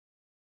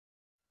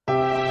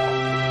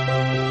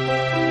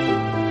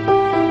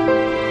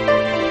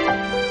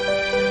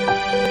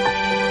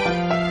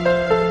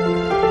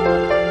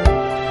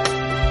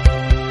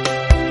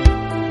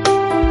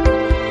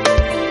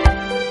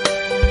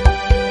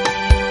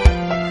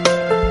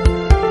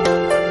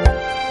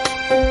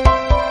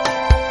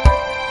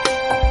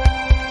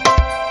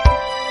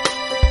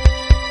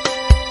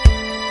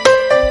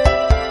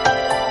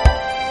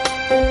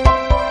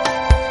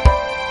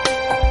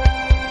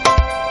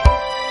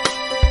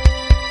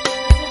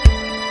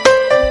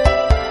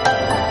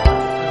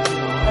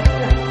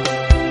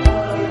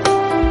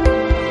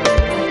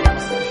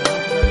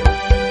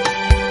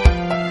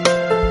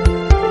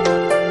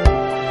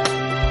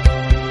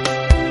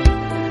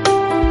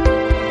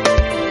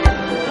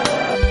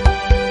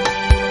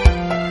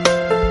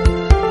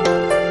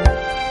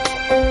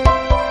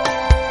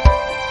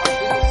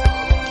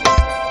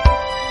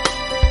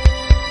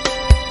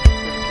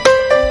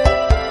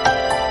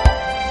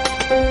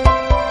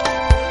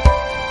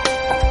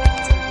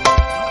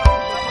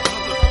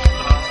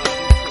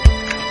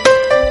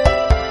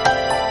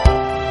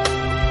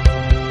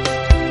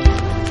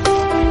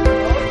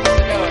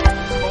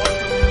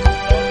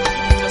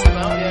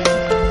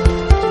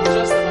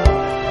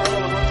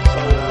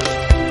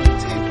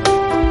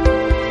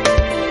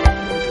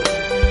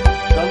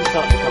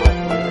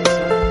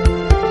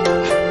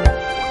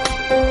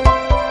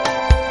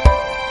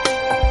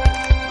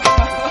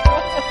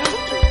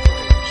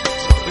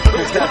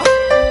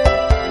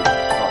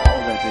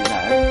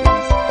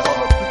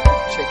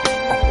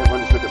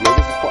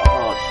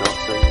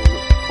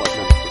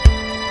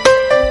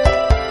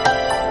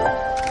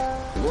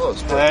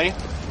Okay,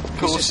 of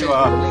course you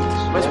are.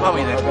 Where's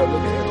Mummy then?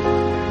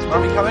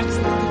 Mummy coming?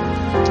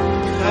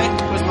 Okay,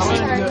 where's Mummy?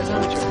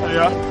 There you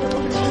are.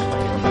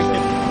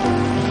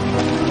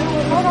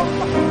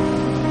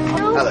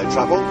 Hello,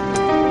 Trouble.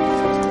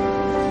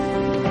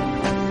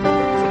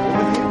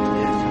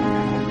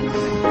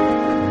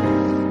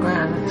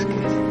 Wow, that's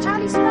good.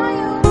 Charlie,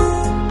 smile.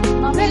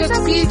 Mummy looks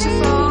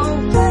beautiful.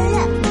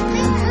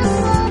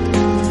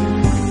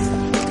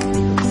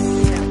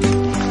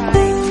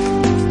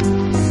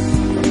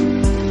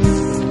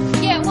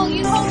 Yeah, well,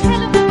 you hold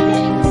Helen and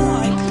me,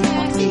 right?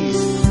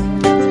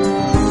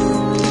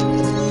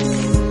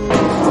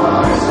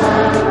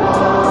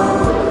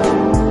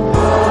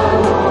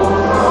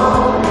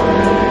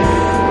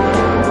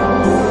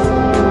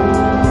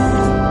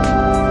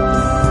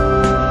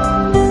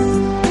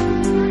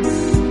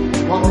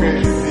 What can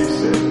you please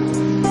say?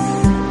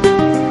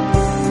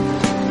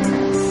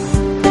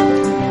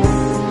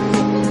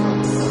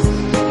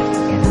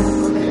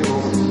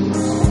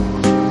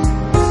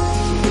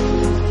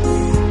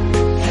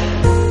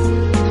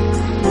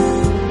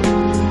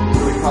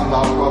 Come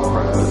down to our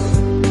prayers.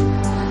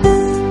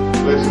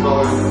 Blessed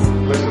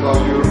are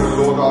you, the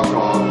Lord our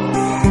God,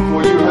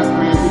 for you have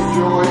created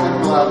joy and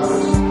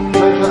gladness,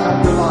 pleasure and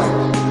delight.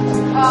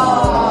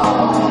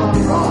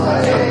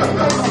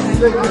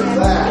 Look at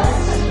that.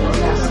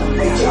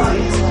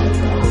 Charlie.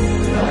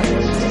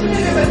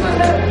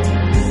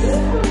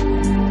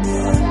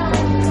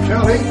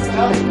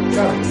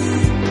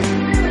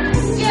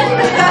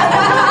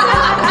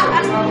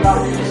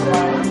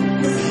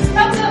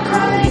 Thumbs up,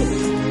 Charlie.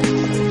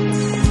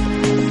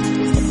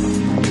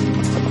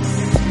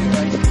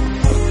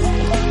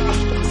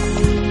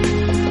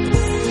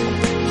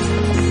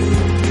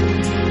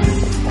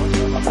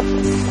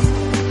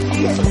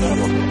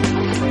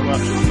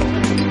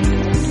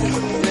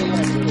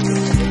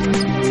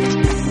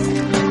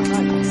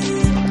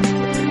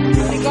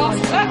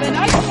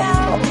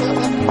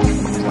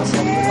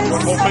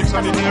 More pigs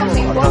on in here.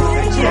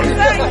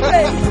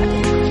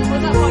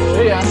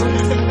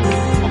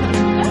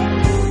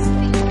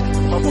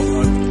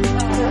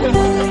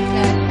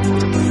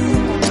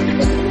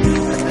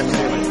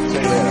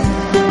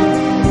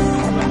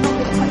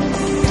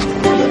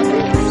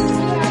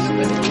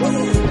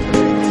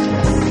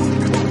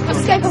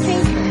 Let's go, Coffee.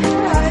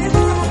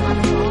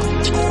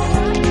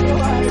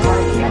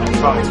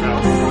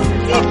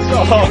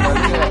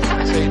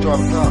 So you drive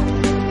a car.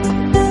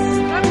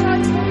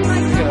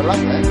 You're going to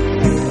love that.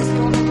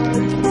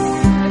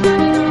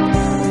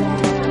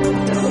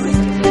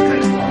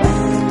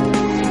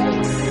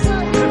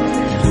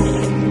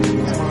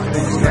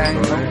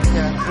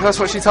 That's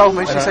what she told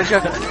me. She said,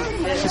 yeah.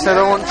 She said,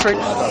 I want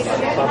treats.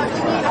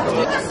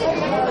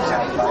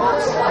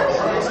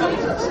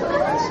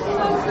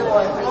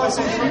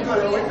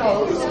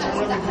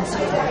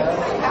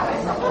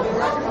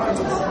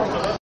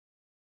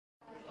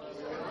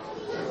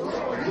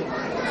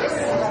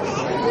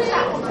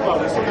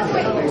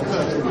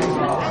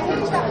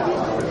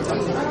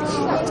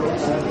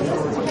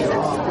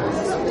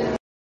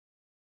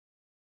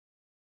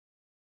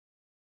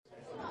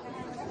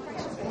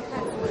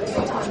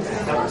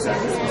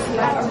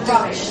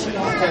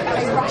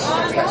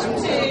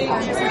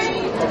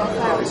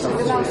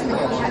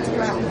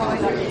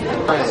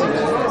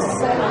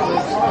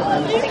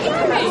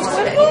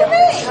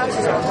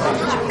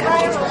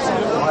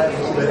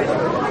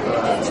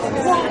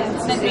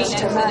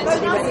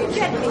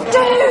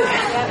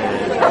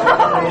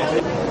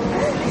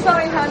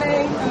 Sorry, honey.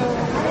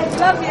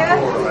 Love you.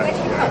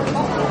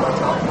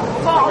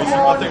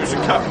 I think we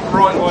should cut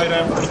right away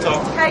down from the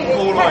top. Katie.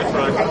 All the way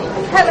through.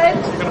 Helen.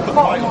 You're going to put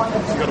Bottom the one.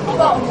 You've got to put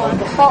Bottom one.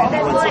 Bottom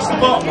one. What's the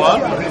bottom one?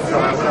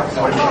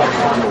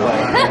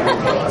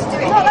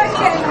 Not those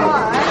getting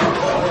high.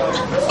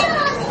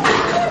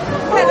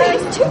 Helen,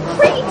 it's too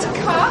pretty to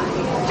cut.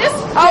 Just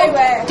do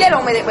it. Get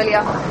on with it, will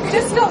you?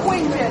 Just stop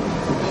whinging.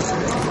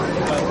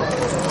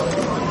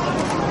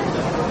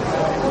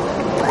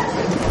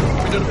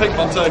 We did a pink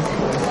one too.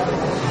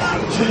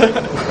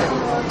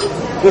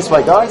 This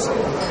way, guys.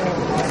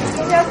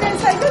 Yeah, I was going to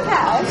say, look at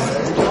us.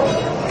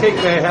 Keep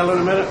there, Helen,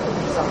 a minute.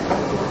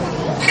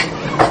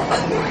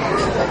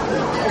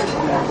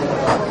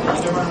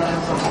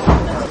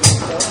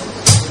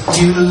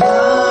 You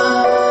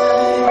light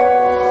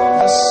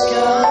the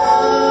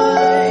skies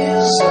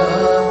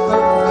up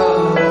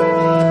above me.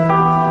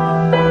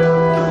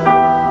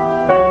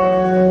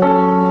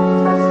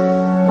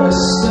 A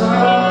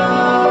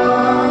star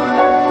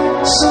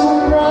so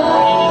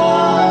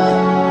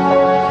bright,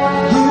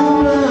 you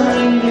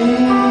light me.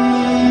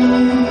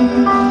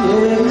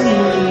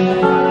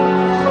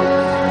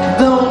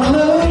 Don't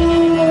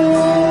close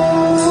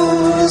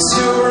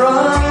your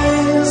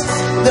eyes,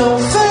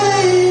 don't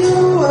fade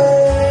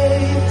away.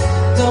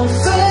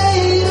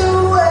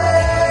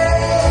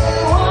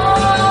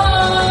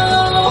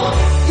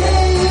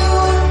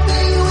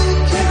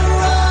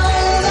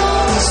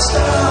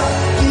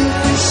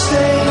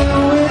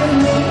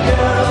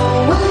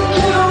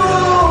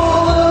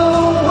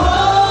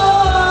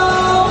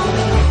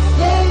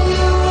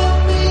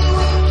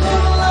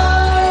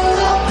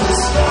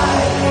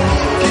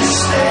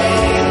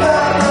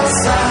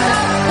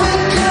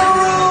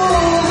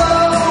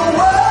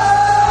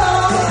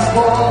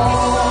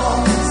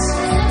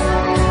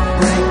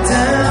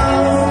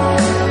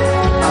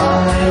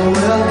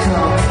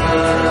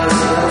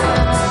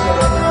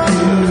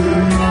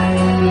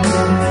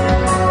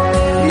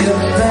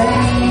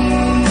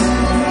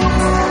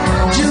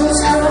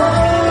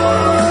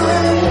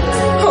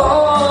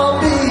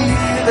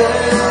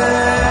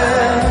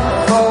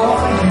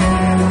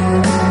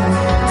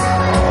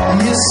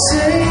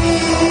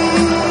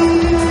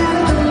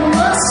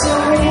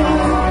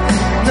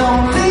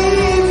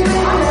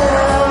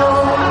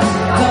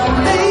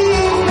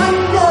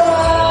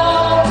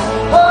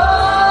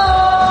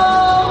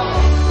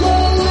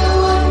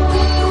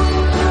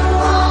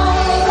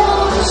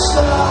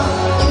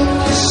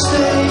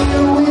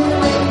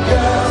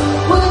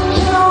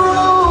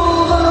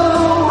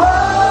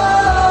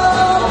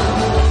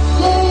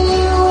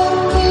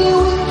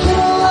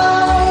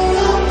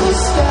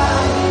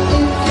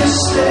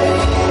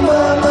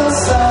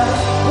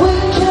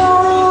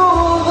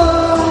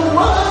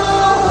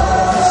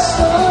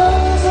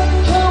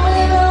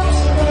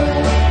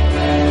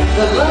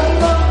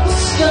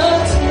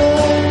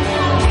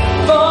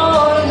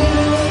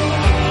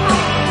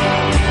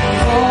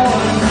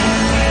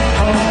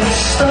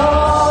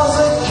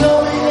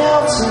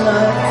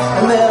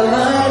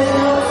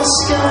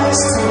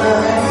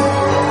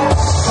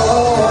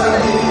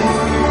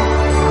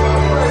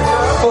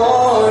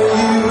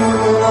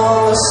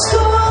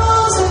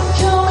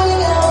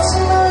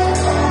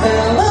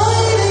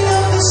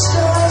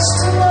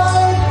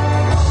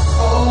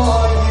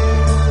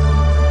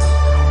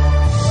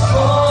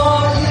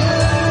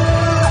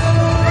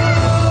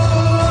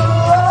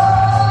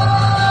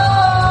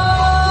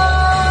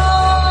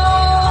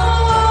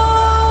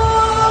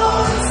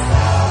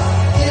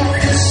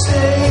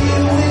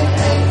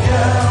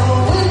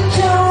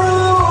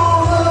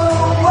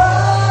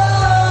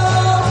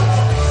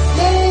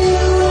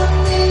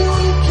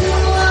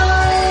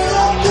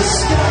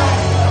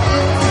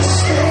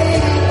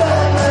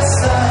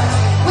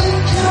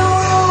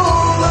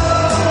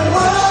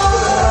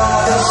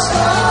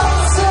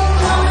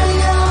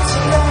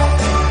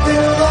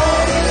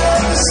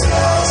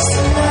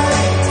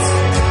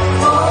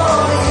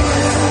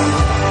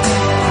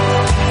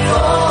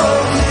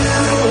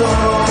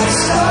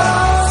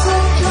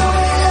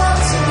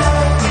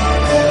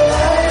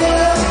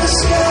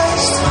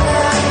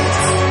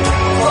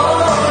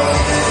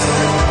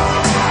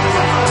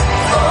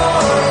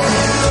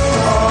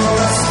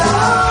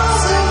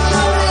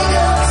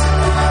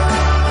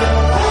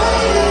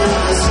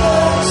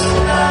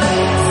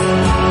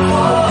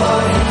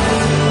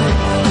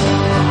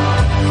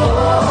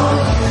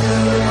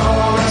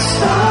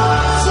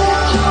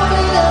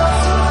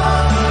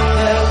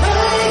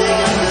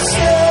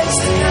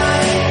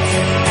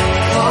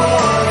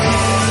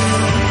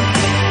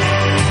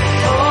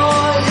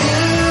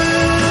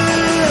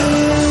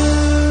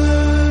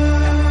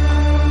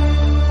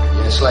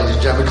 ladies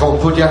and gentlemen. Come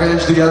on, put your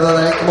hands together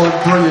there. Come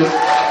on, brilliant.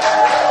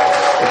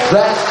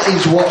 That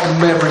is what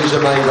memories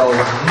are made of.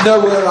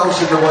 Nowhere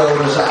else in the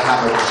world has that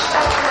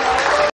happened.